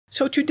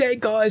So today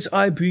guys,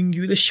 I bring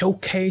you the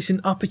showcase and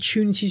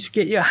opportunities to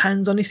get your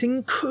hands on this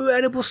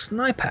incredible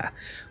sniper,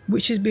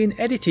 which has been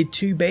edited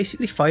to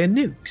basically fire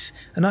nukes,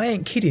 and I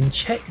ain't kidding,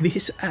 check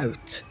this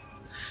out.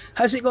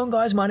 How's it going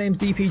guys, my name's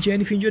DPJ,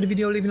 and if you enjoyed the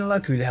video, leaving a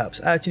like really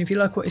helps out, and if you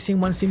like what you're seeing,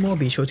 want to see more,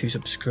 be sure to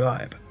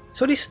subscribe.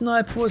 So this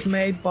sniper was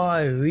made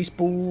by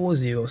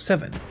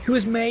Respawn07, who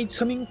has made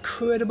some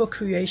incredible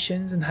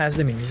creations and has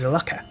them in his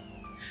locker.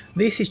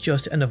 This is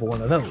just another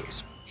one of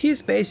those.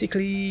 He's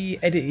basically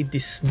edited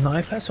this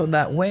sniper so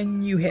that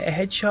when you hit a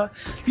headshot,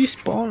 you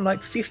spawn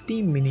like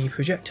 50 mini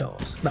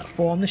projectiles that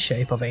form the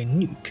shape of a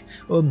nuke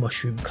or a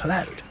mushroom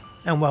cloud.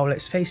 And well,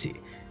 let's face it,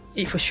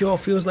 it for sure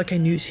feels like a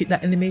nuke's hit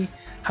that enemy,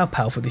 how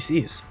powerful this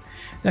is.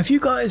 Now if you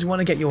guys want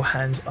to get your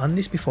hands on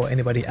this before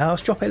anybody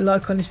else, drop a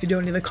like on this video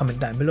and leave a comment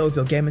down below with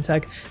your gamer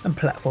tag and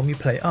platform you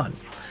play on.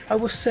 I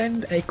will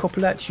send a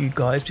couple out to you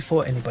guys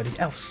before anybody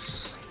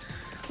else.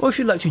 Or if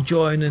you'd like to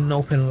join an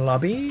open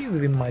lobby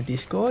within my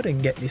Discord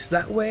and get this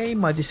that way,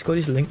 my Discord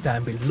is linked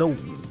down below.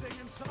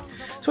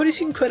 So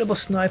this incredible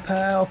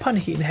sniper, upon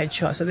hitting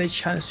headshots, has a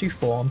chance to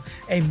form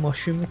a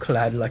mushroom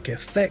cloud like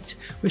effect,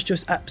 which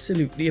just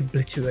absolutely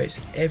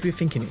obliterates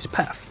everything in its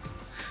path.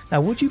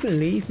 Now would you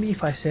believe me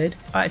if I said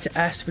I had to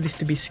ask for this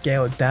to be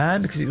scaled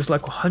down because it was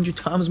like 100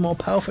 times more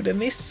powerful than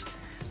this?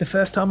 The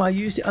first time I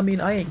used it, I mean,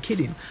 I ain't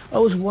kidding, I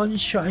was one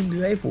shot in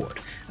Grave Ward,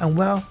 and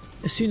well,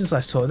 as soon as I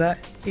saw that,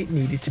 it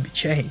needed to be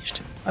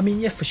changed. I mean,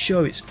 yeah, for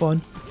sure it's fun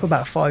for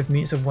about 5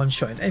 minutes of one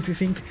shot and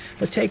everything,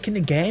 but taking the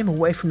game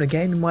away from the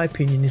game in my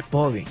opinion is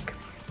boring.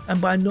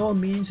 And by no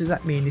means does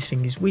that mean this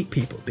thing is weak,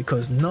 people,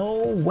 because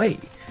no way,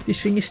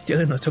 this thing is still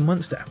an utter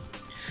monster.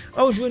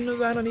 I was running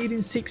around on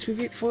Eden 6 with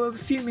it for a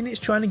few minutes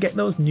trying to get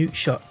those nuke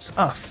shots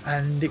off,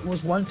 and it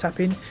was one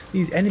tapping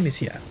these enemies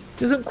here.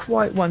 Doesn't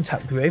quite one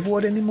tap Grave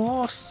Ward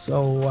anymore,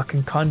 so I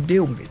can kind of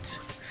deal with it.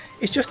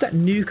 It's just that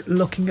nuke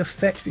looking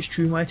effect which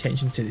drew my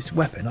attention to this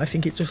weapon. I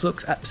think it just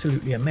looks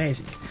absolutely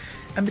amazing.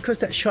 And because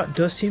that shot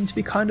does seem to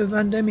be kind of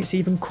random, it's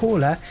even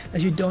cooler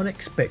as you don't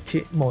expect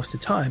it most of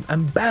the time.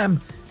 And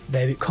bam,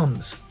 there it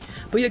comes.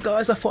 But yeah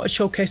guys, I thought I'd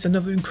showcase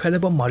another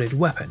incredible modded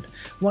weapon,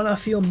 one I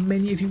feel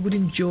many of you would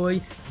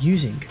enjoy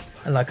using.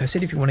 And like I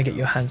said, if you want to get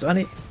your hands on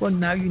it, well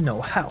now you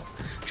know how.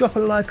 Drop a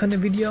like on the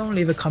video and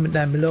leave a comment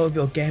down below with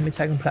your gamer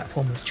tag and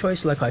platform of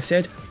choice. Like I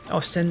said,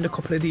 I'll send a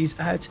couple of these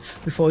out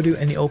before I do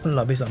any open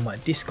lobbies on my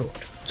Discord.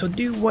 So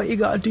do what you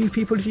gotta do,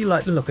 people, if you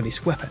like the look of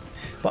this weapon.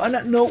 But on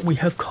that note, we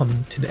have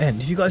come to the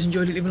end. If you guys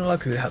enjoyed it, leaving a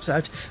like really helps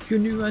out. If you're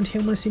new around here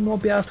and want to see more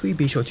BR3,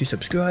 be sure to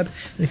subscribe.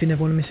 And if you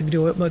never want to miss a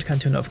video I upload, you can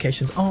turn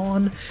notifications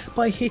on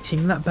by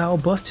hitting that bell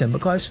button.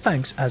 But guys,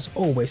 thanks as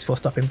always for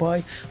stopping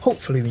by.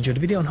 Hopefully you enjoyed the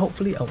video and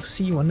hopefully I'll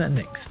see you on that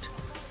next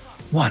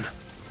one.